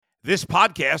This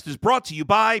podcast is brought to you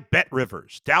by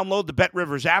BetRivers. Download the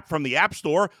BetRivers app from the App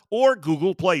Store or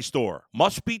Google Play Store.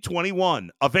 Must be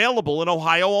 21. Available in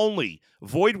Ohio only.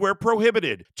 Void where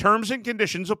prohibited. Terms and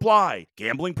conditions apply.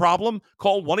 Gambling problem?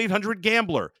 Call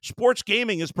 1-800-GAMBLER. Sports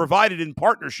gaming is provided in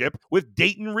partnership with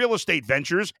Dayton Real Estate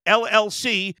Ventures,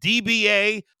 LLC,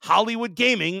 DBA, Hollywood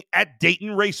Gaming at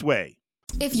Dayton Raceway.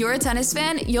 If you're a tennis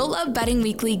fan, you'll love Betting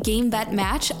Weekly Game Bet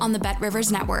Match on the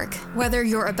BetRivers Network. Whether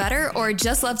you're a bettor or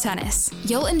just love tennis,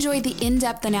 you'll enjoy the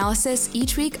in-depth analysis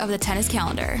each week of the tennis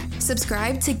calendar.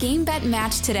 Subscribe to Game Bet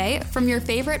Match today from your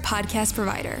favorite podcast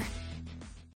provider.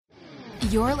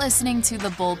 You're listening to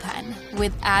The Bullpen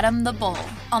with Adam the Bull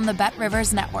on the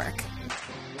BetRivers Network.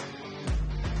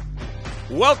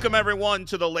 Welcome, everyone,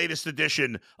 to the latest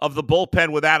edition of The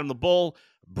Bullpen with Adam the Bull,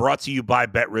 brought to you by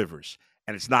BetRivers.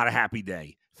 And it's not a happy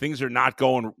day. Things are not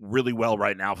going really well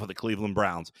right now for the Cleveland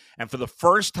Browns. And for the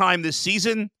first time this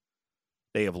season,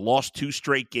 they have lost 2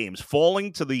 straight games,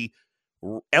 falling to the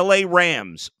LA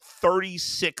Rams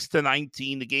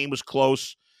 36-19. The game was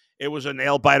close. It was a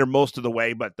nail-biter most of the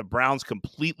way, but the Browns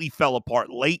completely fell apart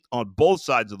late on both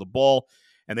sides of the ball,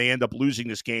 and they end up losing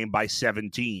this game by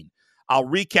 17. I'll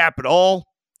recap it all,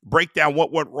 break down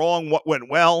what went wrong, what went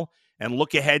well, and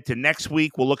look ahead to next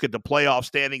week. We'll look at the playoff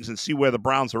standings and see where the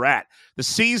Browns are at. The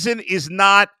season is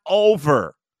not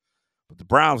over, but the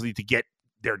Browns need to get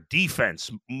their defense,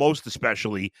 most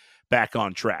especially, back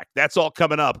on track. That's all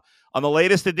coming up on the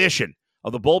latest edition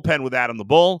of The Bullpen with Adam the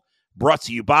Bull, brought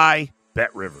to you by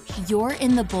BetRivers. You're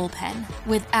in The Bullpen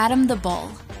with Adam the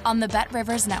Bull on the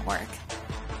BetRivers Network.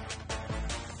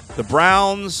 The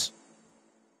Browns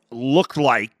looked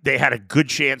like they had a good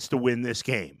chance to win this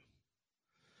game.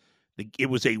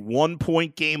 It was a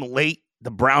 1-point game late.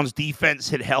 The Browns defense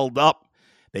had held up.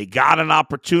 They got an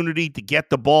opportunity to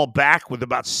get the ball back with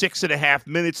about 6.5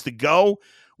 minutes to go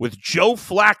with Joe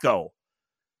Flacco,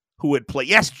 who had played.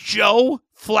 Yes, Joe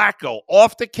Flacco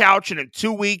off the couch, and in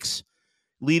 2 weeks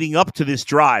leading up to this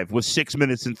drive with 6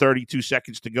 minutes and 32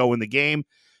 seconds to go in the game,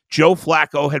 Joe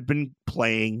Flacco had been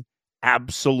playing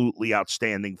absolutely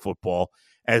outstanding football,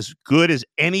 as good as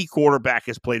any quarterback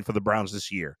has played for the Browns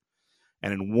this year.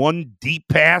 And in one deep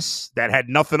pass that had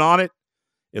nothing on it,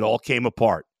 it all came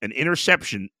apart. An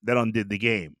interception that undid the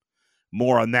game.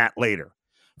 More on that later.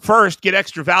 First, get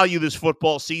extra value this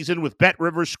football season with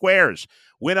BetRivers Squares.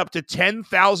 Win up to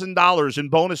 $10,000 in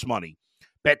bonus money.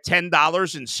 Bet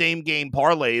 $10 in same-game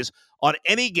parlays on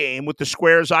any game with the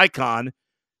Squares icon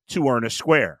to earn a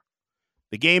square.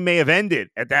 The game may have ended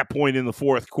at that point in the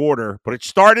fourth quarter, but it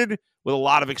started with a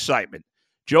lot of excitement.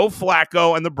 Joe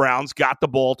Flacco and the Browns got the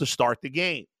ball to start the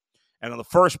game. And on the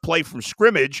first play from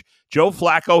scrimmage, Joe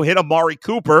Flacco hit Amari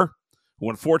Cooper, who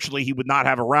unfortunately he would not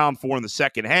have a round for in the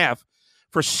second half,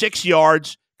 for 6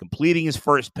 yards, completing his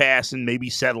first pass and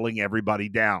maybe settling everybody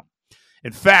down.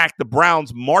 In fact, the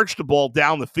Browns marched the ball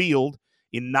down the field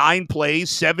in 9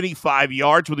 plays, 75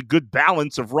 yards with a good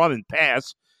balance of run and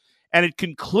pass, and it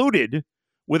concluded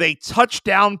with a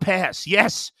touchdown pass.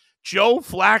 Yes, Joe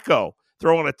Flacco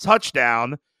throwing a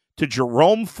touchdown to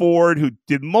Jerome Ford, who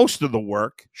did most of the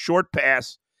work. Short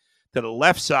pass to the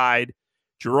left side.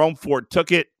 Jerome Ford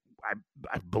took it.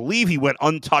 I believe he went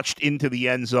untouched into the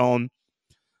end zone.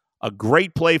 A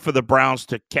great play for the Browns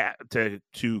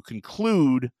to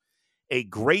conclude a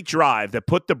great drive that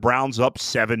put the Browns up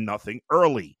 7-0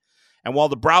 early. And while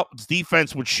the Browns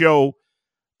defense would show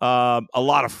a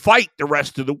lot of fight the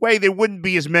rest of the way, there wouldn't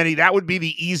be as many. That would be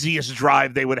the easiest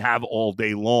drive they would have all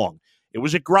day long. It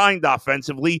was a grind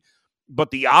offensively,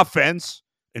 but the offense,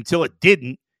 until it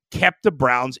didn't, kept the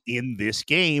Browns in this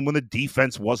game when the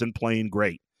defense wasn't playing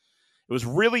great. It was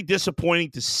really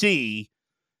disappointing to see.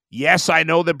 Yes, I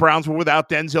know the Browns were without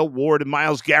Denzel Ward, and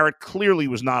Myles Garrett clearly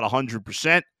was not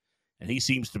 100%, and he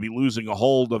seems to be losing a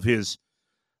hold of his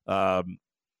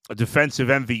defensive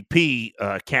MVP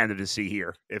candidacy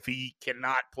here. If he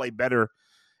cannot play better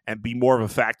and be more of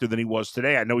a factor than he was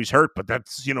today, I know he's hurt, but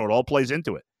that's, it all plays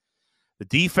into it. The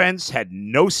defense had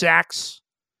no sacks,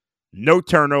 no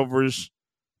turnovers,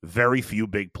 very few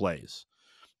big plays.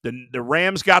 The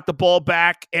Rams got the ball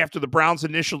back after the Browns'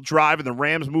 initial drive, and the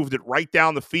Rams moved it right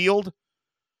down the field,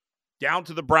 down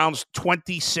to the Browns'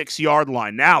 26-yard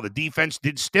line. Now, the defense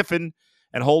did stiffen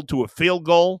and hold to a field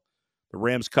goal. The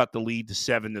Rams cut the lead to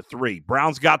 7-3.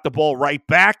 Browns got the ball right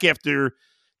back after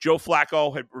Joe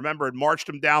Flacco had marched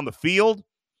them down the field.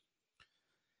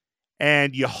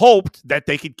 And you hoped that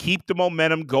they could keep the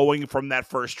momentum going from that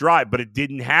first drive, but it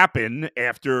didn't happen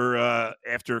after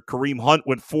Kareem Hunt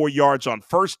went 4 yards on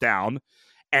first down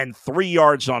and 3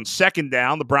 yards on second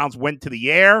down. The Browns went to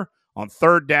the air on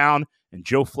third down, and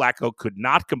Joe Flacco could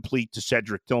not complete to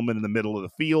Cedric Tillman in the middle of the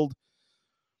field,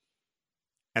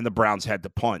 and the Browns had to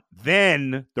punt.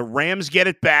 Then the Rams get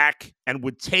it back and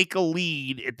would take a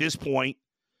lead at this point.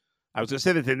 I was going to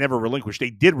say that they never relinquished. They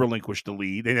did relinquish the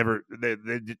lead.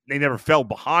 They never fell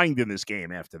behind in this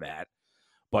game after that,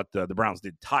 but the Browns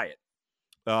did tie it.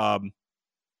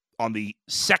 On the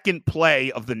second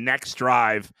play of the next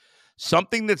drive,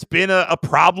 something that's been a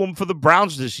problem for the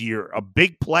Browns this year, a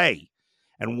big play.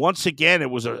 And once again, it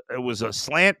was a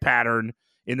slant pattern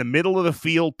in the middle of the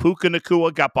field. Puka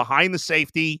Nacua got behind the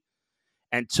safety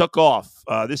and took off.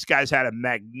 This guy's had a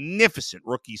magnificent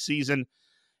rookie season.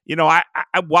 You know, I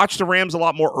watched the Rams a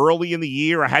lot more early in the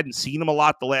year. I hadn't seen him a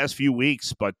lot the last few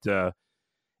weeks, but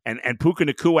and Puka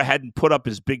Nacua hadn't put up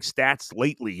his big stats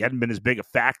lately. He hadn't been as big a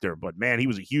factor, but man, he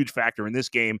was a huge factor in this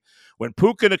game. When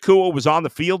Puka Nacua was on the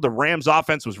field, the Rams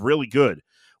offense was really good.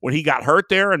 When he got hurt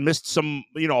there and missed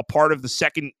a part of the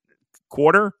second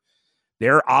quarter,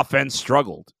 their offense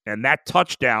struggled. And that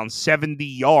touchdown, 70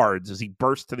 yards as he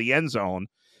burst to the end zone,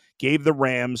 gave the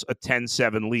Rams a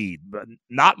 10-7 lead. But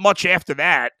not much after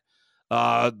that.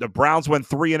 The Browns went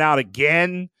 3 and out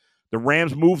again. The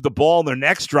Rams moved the ball in their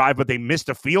next drive, but they missed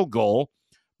a field goal.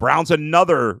 Browns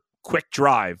another quick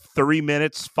drive, 3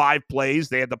 minutes, 5 plays.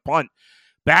 They had to punt.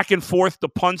 Back and forth, the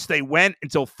punts they went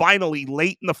until finally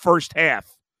late in the first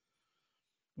half,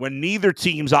 when neither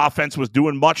team's offense was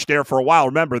doing much there for a while.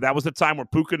 Remember, that was the time where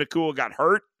Puka Nacua got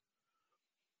hurt.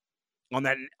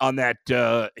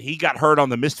 He got hurt on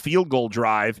the missed field goal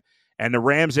drive, and the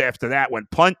Rams after that went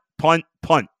punt, punt,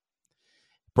 punt.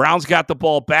 Browns got the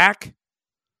ball back.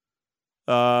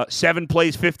 7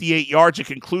 plays, 58 yards. It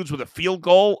concludes with a field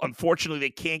goal. Unfortunately, they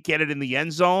can't get it in the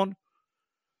end zone.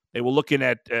 They were looking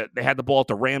at, they had the ball at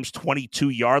the Rams'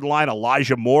 22-yard line.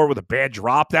 Elijah Moore with a bad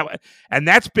drop.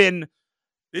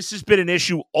 This has been an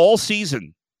issue all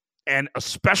season, and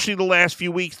especially the last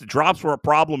few weeks. The drops were a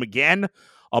problem again.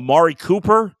 Amari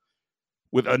Cooper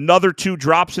with another 2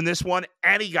 drops in this one,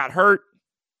 and he got hurt,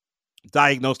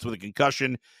 diagnosed with a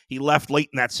concussion. He left late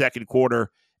in that second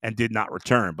quarter and did not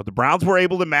return. But the Browns were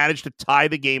able to manage to tie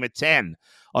the game at 10.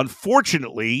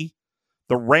 Unfortunately,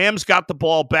 the Rams got the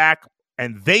ball back,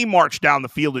 and they marched down the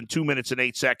field in 2 minutes and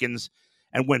 8 seconds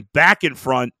and went back in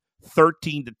front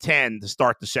 13-10 to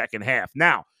start the second half.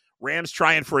 Now, Rams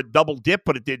trying for a double dip,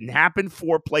 but it didn't happen.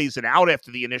 4 plays and out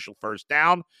after the initial first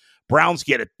down. Browns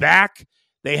get it back.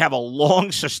 They have a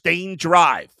long, sustained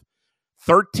drive.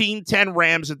 13-10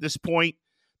 Rams at this point.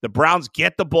 The Browns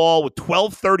get the ball with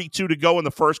 12:32 to go in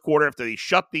the first quarter after they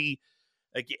shut the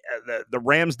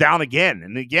Rams down again.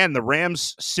 And again, the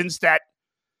Rams, since that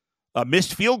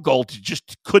missed field goal,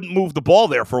 just couldn't move the ball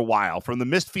there for a while. From the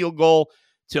missed field goal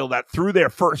till that through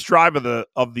their first drive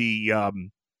of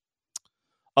the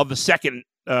second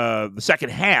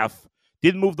half,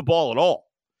 didn't move the ball at all.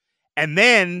 And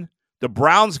then the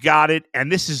Browns got it,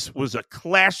 and this was a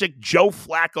classic Joe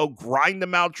Flacco grind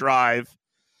them out drive.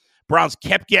 Browns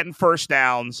kept getting first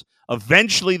downs.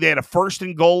 Eventually, they had a first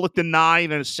and goal at the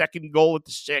 9 and a second goal at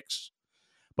the 6.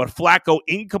 But Flacco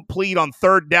incomplete on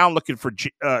third down, looking for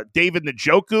David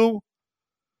Njoku.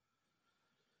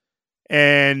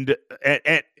 And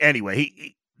anyway,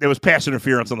 there was pass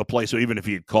interference on the play, so even if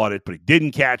he had caught it, but he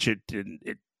didn't catch it,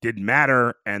 it didn't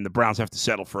matter, and the Browns have to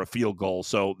settle for a field goal.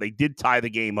 So they did tie the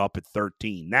game up at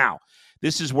 13. Now,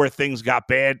 this is where things got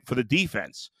bad for the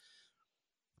defense.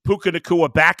 Puka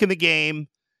Nacua back in the game,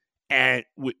 and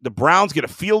the Browns get a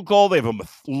field goal. They have a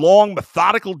long,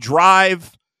 methodical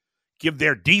drive, give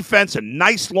their defense a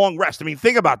nice long rest. I mean,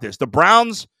 think about this. The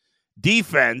Browns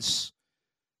defense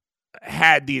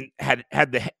had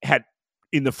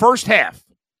in the first half,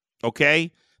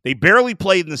 okay? They barely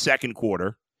played in the second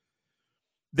quarter.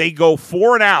 They go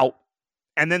 4 and out,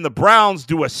 and then the Browns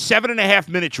do a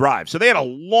 7.5-minute drive. So they had a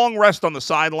long rest on the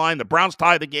sideline. The Browns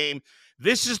tie the game.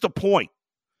 This is the point.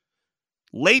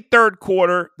 Late third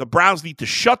quarter, the Browns need to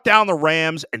shut down the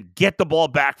Rams and get the ball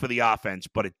back for the offense,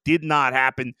 but it did not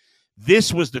happen.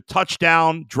 This was the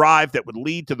touchdown drive that would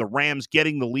lead to the Rams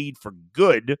getting the lead for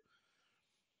good.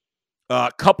 A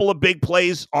couple of big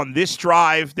plays on this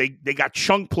drive. They got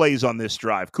chunk plays on this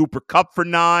drive. Cooper Kupp for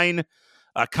 9.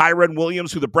 Kyren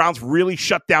Williams, who the Browns really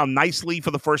shut down nicely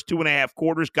for the first 2.5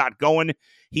 quarters, got going.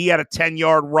 He had a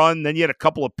 10-yard run. Then you had a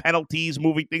couple of penalties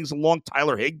moving things along.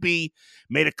 Tyler Higbee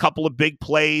made a couple of big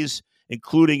plays,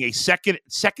 including a second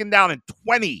down and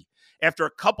 20 after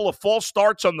a couple of false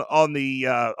starts on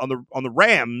the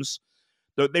Rams.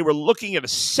 They were looking at a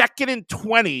 2nd and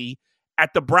 20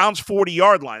 at the Browns'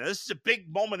 40-yard line. Now, this is a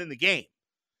big moment in the game.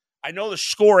 I know the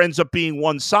score ends up being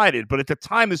one-sided, but at the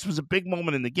time, this was a big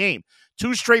moment in the game.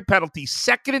 2 straight penalties,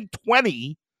 2nd and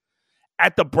 20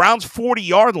 at the Browns'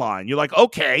 40-yard line. You're like,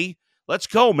 okay, let's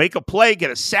go. Make a play,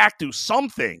 get a sack, do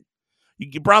something.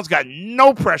 Browns got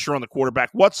no pressure on the quarterback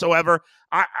whatsoever.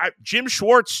 Jim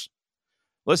Schwartz,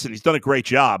 listen, he's done a great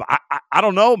job. I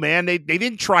don't know, man. They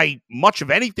didn't try much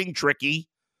of anything tricky.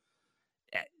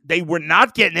 They were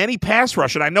not getting any pass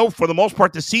rush. And I know for the most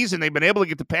part this season, they've been able to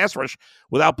get the pass rush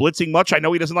without blitzing much. I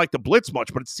know he doesn't like to blitz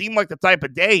much, but it seemed like the type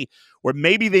of day where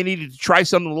maybe they needed to try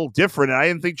something a little different. And I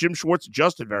didn't think Jim Schwartz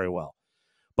adjusted very well.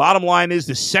 Bottom line is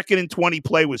the 2nd and 20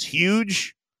 play was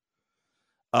huge.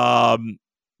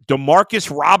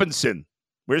 Demarcus Robinson,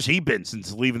 where's he been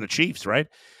since leaving the Chiefs, right?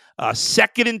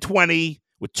 2nd and 20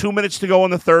 with 2 minutes to go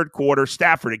in the third quarter.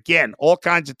 Stafford, again, all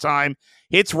kinds of time,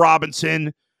 hits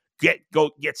Robinson,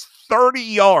 gets 30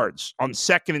 yards on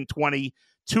 2nd and 20.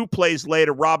 2 plays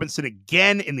later, Robinson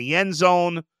again in the end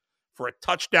zone for a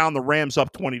touchdown. The Rams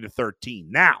up 20-13.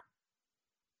 Now,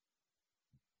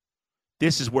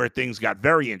 this is where things got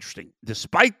very interesting.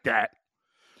 Despite that,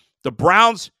 the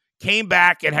Browns came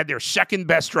back and had their second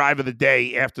best drive of the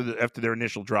day after their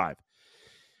initial drive.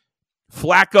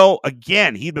 Flacco,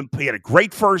 again, he had a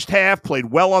great first half,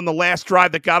 played well on the last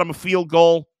drive that got him a field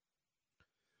goal.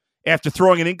 After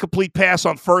throwing an incomplete pass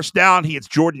on first down, he hits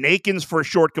Jordan Akins for a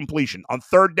short completion. On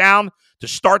third down, to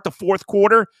start the fourth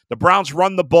quarter, the Browns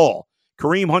run the ball.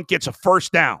 Kareem Hunt gets a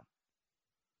first down.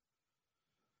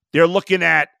 They're looking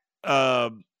at,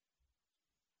 a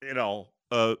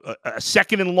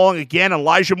 2nd and long again.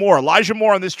 Elijah Moore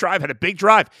on this drive had a big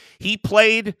drive. He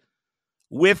played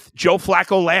with Joe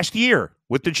Flacco last year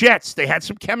with the Jets. They had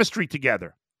some chemistry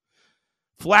together.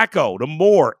 Flacco to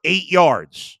Moore, 8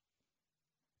 yards.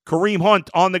 Kareem Hunt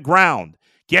on the ground,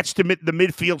 gets to the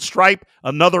midfield stripe,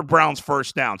 another Browns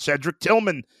first down. Cedric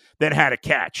Tillman then had a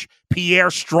catch. Pierre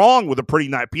Strong with a pretty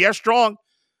nice. Pierre Strong,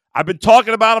 I've been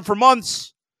talking about him for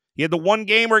months. He had the one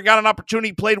game where he got an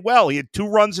opportunity, played well. He had 2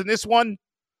 runs in this one.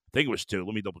 I think it was 2.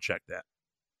 Let me double check that.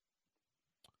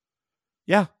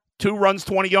 Yeah, 2 runs,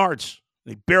 20 yards.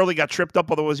 He barely got tripped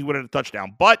up, otherwise he would have had a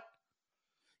touchdown. But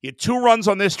he had 2 runs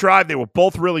on this drive. They were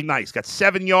both really nice. Got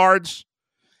 7 yards.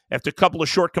 After a couple of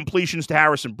short completions to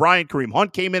Harrison Bryant, Kareem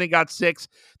Hunt came in and got 6.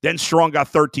 Then Strong got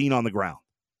 13 on the ground.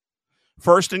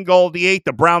 1st and goal at the 8.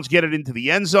 The Browns get it into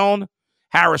the end zone.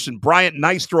 Harrison Bryant,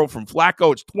 nice throw from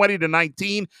Flacco. It's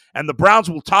 20-19, and the Browns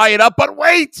will tie it up. But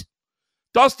wait!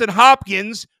 Dustin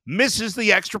Hopkins misses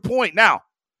the extra point. Now,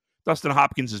 Dustin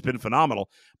Hopkins has been phenomenal,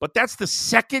 but that's the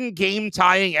 2nd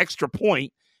game-tying extra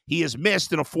point he has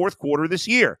missed in a fourth quarter this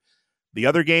year. The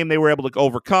other game they were able to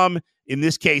overcome. In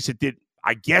this case, it did.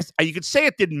 I guess you could say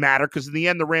it didn't matter because in the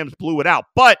end the Rams blew it out.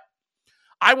 But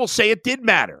I will say it did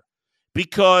matter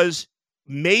because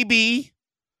maybe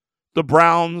the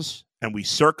Browns, and we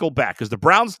circle back, because the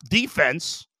Browns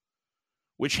defense,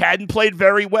 which hadn't played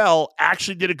very well,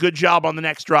 actually did a good job on the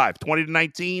next drive.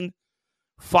 20-19,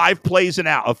 4 plays and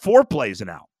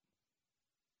out.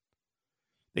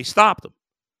 They stopped them.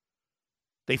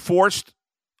 They forced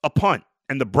a punt,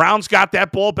 and the Browns got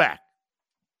that ball back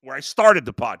where I started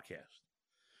the podcast.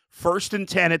 1st and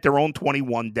 10 at their own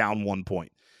 21, down 1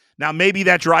 point. Now, maybe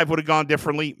that drive would have gone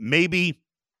differently. Maybe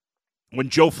when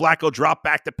Joe Flacco dropped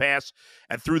back to pass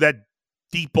and threw that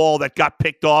deep ball that got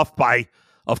picked off by,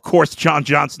 of course, John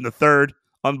Johnson III,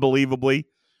 unbelievably,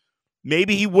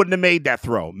 maybe he wouldn't have made that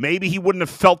throw. Maybe he wouldn't have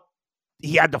felt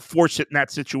he had to force it in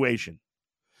that situation.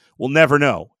 We'll never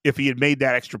know if he had made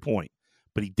that extra point.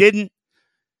 But he didn't,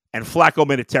 and Flacco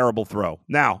made a terrible throw.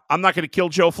 Now, I'm not going to kill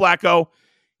Joe Flacco.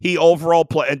 He overall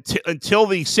played until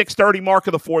the 6:30 mark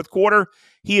of the fourth quarter.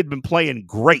 He had been playing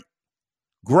great.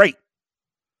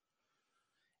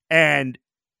 And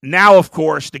now, of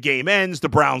course, the game ends. The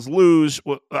Browns lose,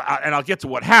 and I'll get to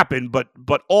what happened. But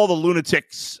all the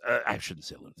lunatics, I shouldn't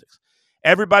say lunatics.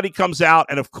 Everybody comes out,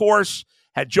 and of course,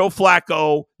 had Joe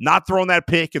Flacco not thrown that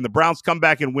pick and the Browns come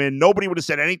back and win, nobody would have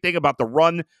said anything about the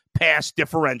run-pass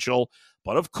differential.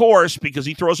 But of course, because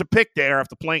he throws a pick there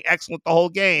after playing excellent the whole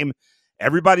game,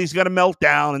 everybody's going to melt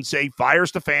down and say, fire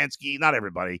Stefanski. Not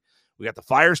everybody. We got the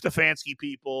fire Stefanski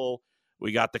people.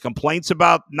 We got the complaints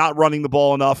about not running the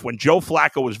ball enough when Joe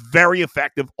Flacco was very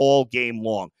effective all game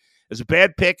long. It was a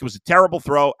bad pick. It was a terrible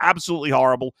throw. Absolutely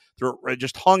horrible.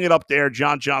 Just hung it up there.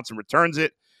 John Johnson returns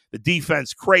it. The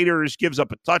defense craters, gives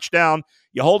up a touchdown.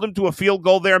 You hold him to a field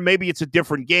goal there. Maybe it's a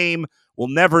different game. We'll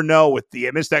never know with the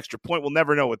missed extra point. We'll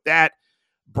never know with that.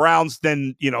 Browns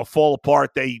then, fall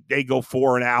apart. They go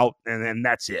 4 and out, and then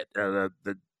that's it. The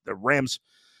Rams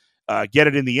get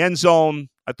it in the end zone.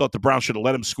 I thought the Browns should have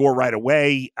let him score right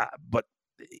away, but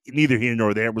neither here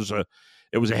nor there. It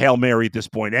It was a Hail Mary at this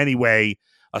point anyway.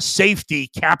 A safety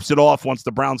caps it off once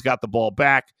the Browns got the ball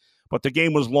back, but the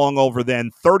game was long over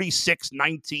then.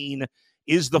 36-19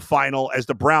 is the final as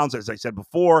the Browns, as I said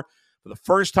before, for the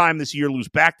first time this year, lose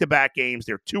back-to-back games.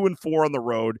 They're 2-4 on the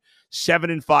road,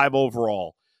 7-5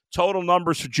 overall. Total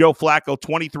numbers for Joe Flacco,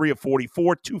 23 of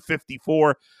 44,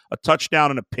 254, a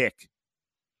touchdown and a pick.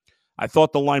 I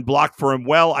thought the line blocked for him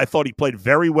well. I thought he played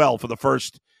very well for the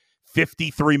first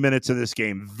 53 minutes of this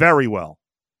game. Very well.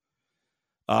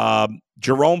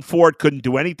 Jerome Ford couldn't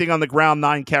do anything on the ground,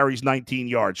 9 carries, 19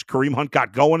 yards. Kareem Hunt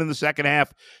got going in the second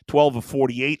half, 12 of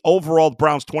 48. Overall, the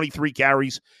Browns, 23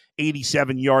 carries,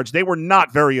 87 yards. They were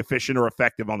not very efficient or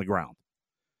effective on the ground.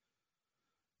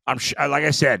 Like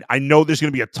I said, I know there's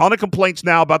going to be a ton of complaints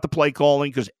now about the play calling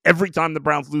because every time the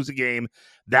Browns lose a game,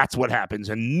 that's what happens.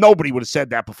 And nobody would have said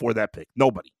that before that pick.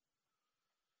 Nobody.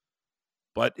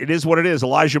 But it is what it is.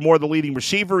 Elijah Moore, the leading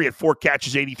receiver. He had 4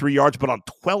 catches, 83 yards, but on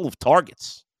 12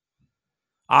 targets.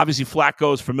 Obviously,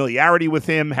 Flacco's familiarity with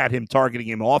him had him targeting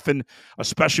him often,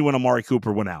 especially when Amari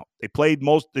Cooper went out. They played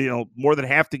more than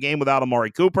half the game without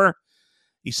Amari Cooper.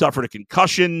 He suffered a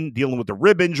concussion, dealing with the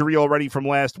rib injury already from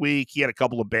last week. He had a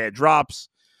couple of bad drops.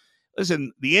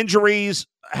 Listen, the injuries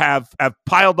have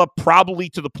piled up probably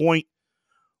to the point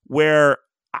where,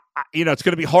 it's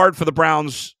going to be hard for the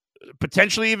Browns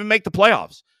potentially even make the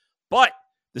playoffs. But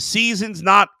the season's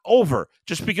not over.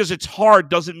 Just because it's hard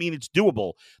doesn't mean it's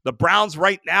doable. The Browns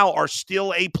right now are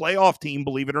still a playoff team,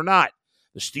 believe it or not.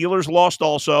 The Steelers lost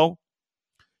also.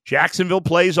 Jacksonville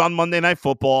plays on Monday Night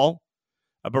Football.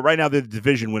 But right now they're the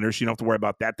division winners, so you don't have to worry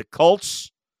about that. The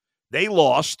Colts, they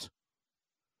lost.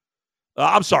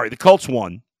 The Colts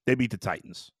won. They beat the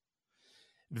Titans.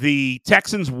 The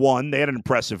Texans won. They had an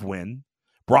impressive win.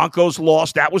 Broncos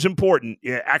lost. That was important.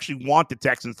 You actually want the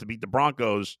Texans to beat the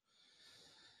Broncos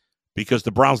because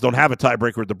the Browns don't have a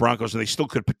tiebreaker with the Broncos, and they still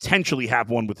could potentially have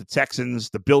one with the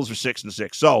Texans. The Bills are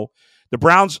 6-6. So the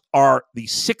Browns are the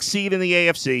 6th seed in the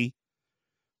AFC.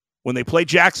 When they play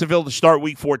Jacksonville to start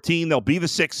Week 14, they'll be the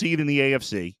 6th seed in the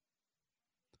AFC.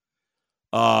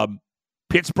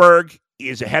 Pittsburgh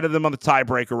is ahead of them on the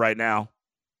tiebreaker right now.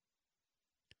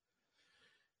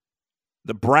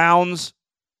 The Browns,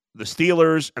 the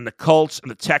Steelers, and the Colts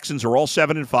and the Texans are all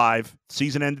 7-5.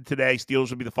 Season ended today. Steelers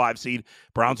would be the 5 seed.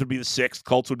 Browns would be the 6th.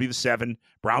 Colts would be the 7.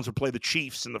 Browns would play the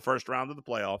Chiefs in the first round of the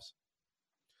playoffs.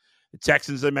 The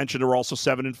Texans, I mentioned, are also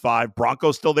 7-5.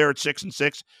 Broncos still there at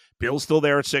 6-6. Bills still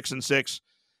there at 6-6.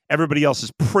 Everybody else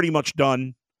is pretty much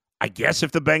done. I guess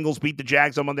if the Bengals beat the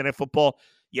Jags on Monday Night Football,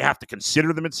 you have to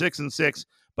consider them at 6-6,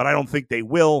 but I don't think they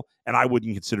will, and I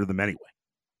wouldn't consider them anyway.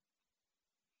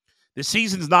 The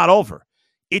season's not over.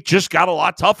 It just got a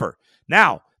lot tougher.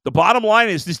 Now, the bottom line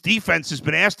is this defense has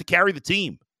been asked to carry the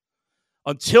team.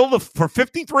 For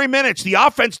 53 minutes, the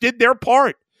offense did their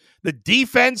part. The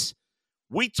defense,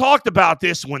 we talked about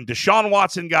this when Deshaun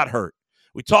Watson got hurt.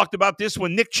 We talked about this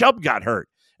when Nick Chubb got hurt.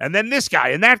 And then this guy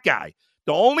and that guy.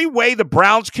 The only way the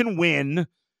Browns can win,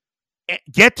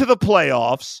 get to the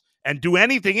playoffs, and do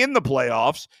anything in the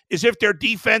playoffs is if their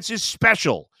defense is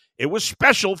special. It was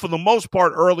special for the most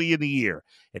part early in the year.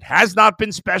 It has not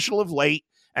been special of late.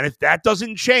 And if that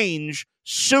doesn't change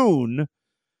soon,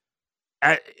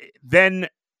 then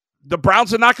the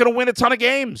Browns are not going to win a ton of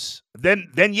games. Then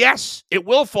yes, it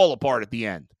will fall apart at the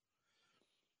end.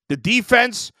 The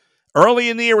defense, early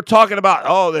in the year, we're talking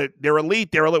about, they're elite.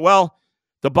 Well,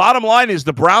 the bottom line is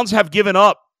the Browns have given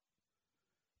up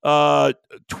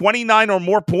 29 or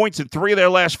more points in 3 of their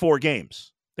last 4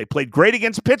 games. They played great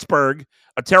against Pittsburgh,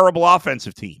 a terrible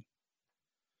offensive team.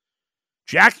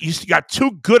 You got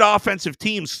 2 good offensive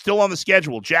teams still on the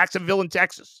schedule, Jacksonville and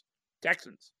Texans.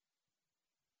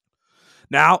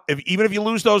 Now, even if you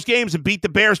lose those games and beat the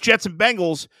Bears, Jets, and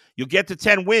Bengals, you'll get to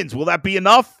 10 wins. Will that be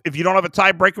enough if you don't have a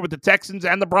tiebreaker with the Texans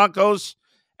and the Broncos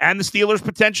and the Steelers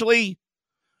potentially?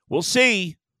 We'll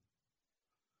see.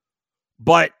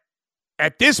 But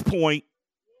at this point,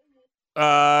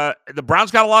 the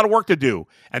Browns got a lot of work to do,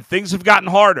 and things have gotten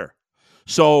harder.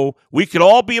 So we could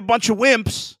all be a bunch of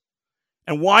wimps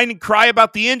and whine and cry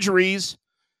about the injuries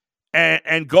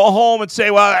and go home and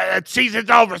say, well, season's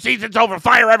over,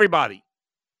 fire everybody.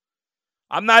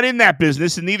 I'm not in that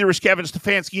business, and neither is Kevin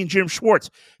Stefanski and Jim Schwartz.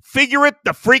 Figure it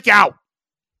the freak out.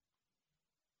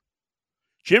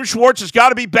 Jim Schwartz has got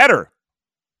to be better.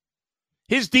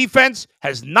 His defense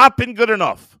has not been good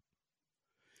enough.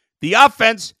 The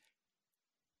offense,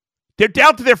 they're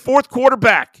down to their 4th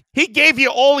quarterback. He gave you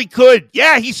all he could.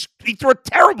 Yeah, he threw a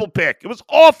terrible pick. It was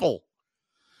awful.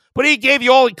 But he gave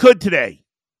you all he could today.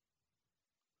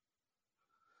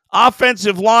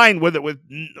 Offensive line with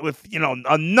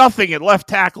a nothing at left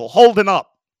tackle, holding up.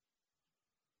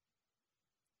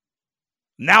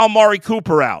 Now Amari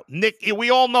Cooper out. Nick,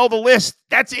 we all know the list.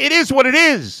 It is what it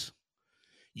is.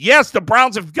 Yes, the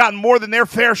Browns have gotten more than their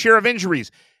fair share of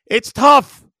injuries. It's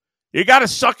tough. You got to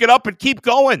suck it up and keep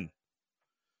going.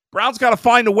 Browns got to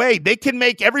find a way. They can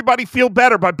make everybody feel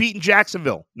better by beating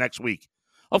Jacksonville next week.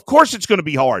 Of course it's going to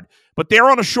be hard, but they're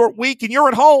on a short week and you're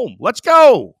at home. Let's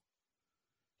go.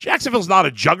 Jacksonville's not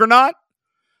a juggernaut.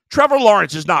 Trevor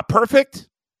Lawrence is not perfect.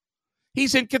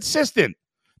 He's inconsistent.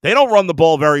 They don't run the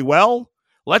ball very well.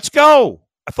 Let's go.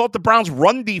 I thought the Browns'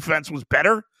 run defense was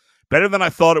better than I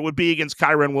thought it would be against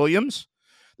Kyren Williams.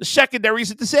 The secondary is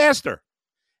a disaster.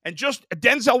 And just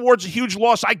Denzel Ward's a huge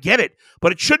loss. I get it.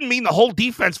 But it shouldn't mean the whole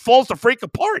defense falls the freak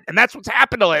apart. And that's what's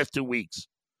happened the last 2 weeks.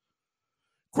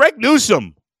 Greg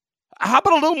Newsome, how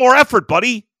about a little more effort,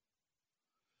 buddy?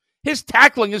 His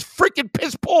tackling is freaking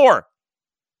piss poor.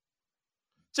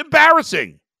 It's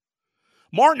embarrassing.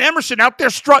 Martin Emerson out there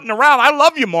strutting around. I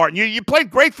love you, Martin. You played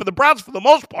great for the Browns for the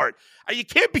most part. You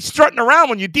can't be strutting around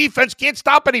when your defense can't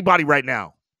stop anybody right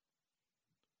now.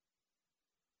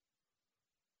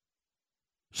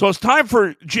 So it's time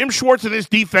for Jim Schwartz and his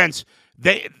defense.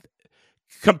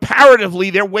 Comparatively,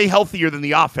 they're way healthier than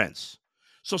the offense.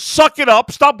 So suck it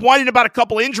up. Stop whining about a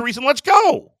couple injuries and let's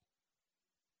go.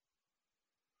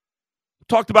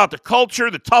 Talked about the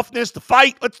culture, the toughness, the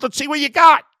fight. Let's see what you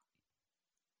got.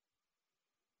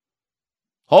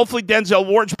 Hopefully Denzel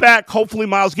Ward's back. Hopefully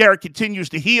Myles Garrett continues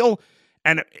to heal.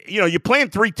 And, you're playing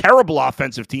 3 terrible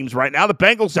offensive teams right now. The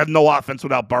Bengals have no offense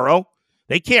without Burrow.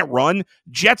 They can't run.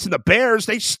 Jets and the Bears,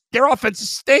 their offenses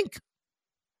stink.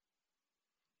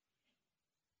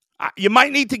 You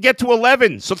might need to get to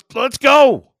 11, so let's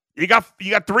go. You got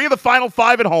 3 of the final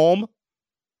 5 at home.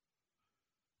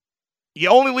 You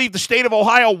only leave the state of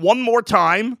Ohio one more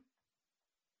time.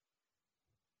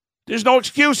 There's no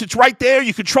excuse. It's right there.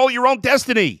 You control your own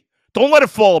destiny. Don't let it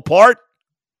fall apart.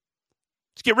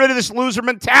 Let's get rid of this loser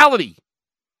mentality.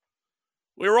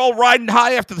 We were all riding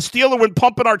high after the Steeler win,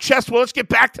 pumping our chest. Well, let's get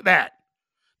back to that.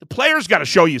 The players got to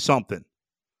show you something.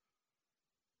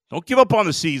 Don't give up on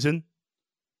the season.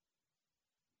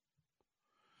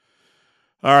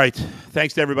 All right.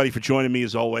 Thanks to everybody for joining me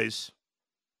as always.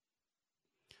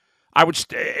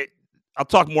 I'll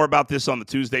talk more about this on the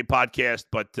Tuesday podcast,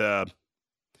 but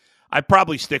I'd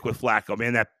probably stick with Flacco.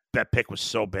 Man, that pick was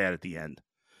so bad at the end.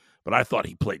 But I thought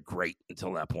he played great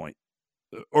until that point.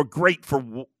 Or great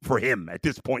for him at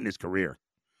this point in his career.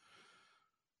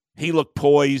 He looked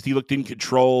poised. He looked in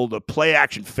control. The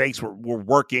play-action fakes were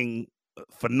working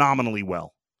phenomenally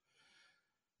well.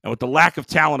 And with the lack of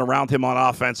talent around him on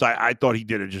offense, I thought he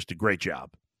did just a great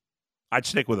job. I'd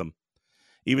stick with him.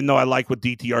 Even though I like what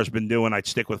DTR's been doing, I'd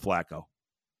stick with Flacco.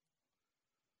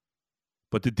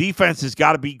 But the defense has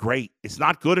got to be great. It's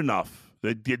not good enough.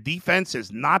 The defense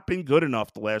has not been good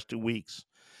enough the last 2 weeks.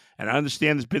 And I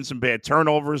understand there's been some bad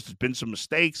turnovers. There's been some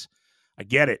mistakes. I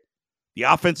get it. The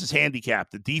offense is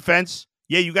handicapped. The defense,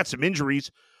 yeah, you got some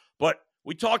injuries. But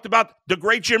we talked about the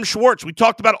great Jim Schwartz. We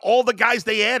talked about all the guys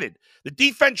they added. The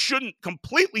defense shouldn't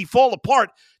completely fall apart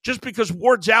just because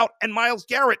Ward's out and Myles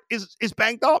Garrett is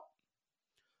banged up.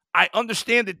 I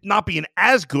understand it not being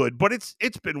as good, but it's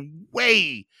been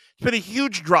a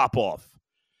huge drop-off.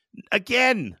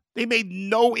 Again, they made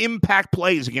no impact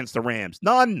plays against the Rams.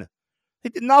 None. They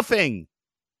did nothing.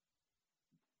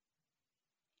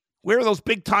 Where are those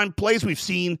big-time plays we've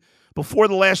seen before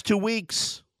the last 2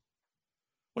 weeks?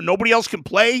 When nobody else can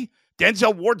play,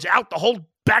 Denzel Ward's out, the whole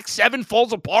back seven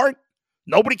falls apart,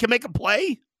 nobody can make a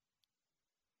play?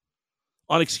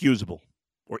 Unexcusable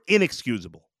or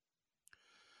inexcusable.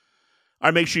 All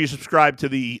right, make sure you subscribe to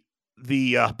the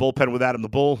Bullpen with Adam the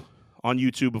Bull on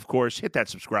YouTube, of course. Hit that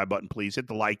subscribe button, please. Hit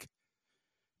the like.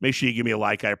 Make sure you give me a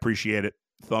like. I appreciate it.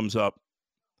 Thumbs up.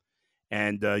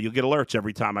 And you'll get alerts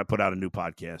every time I put out a new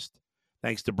podcast.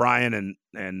 Thanks to Brian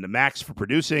and Max for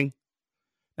producing.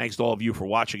 Thanks to all of you for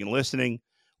watching and listening.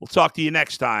 We'll talk to you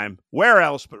next time. Where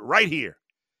else but right here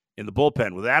in the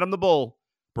Bullpen with Adam the Bull,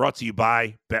 brought to you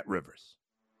by Bet Rivers.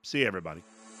 See you, everybody.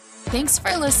 Thanks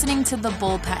for listening to The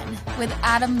Bullpen with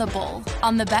Adam the Bull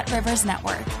on the Bet Rivers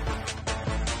Network.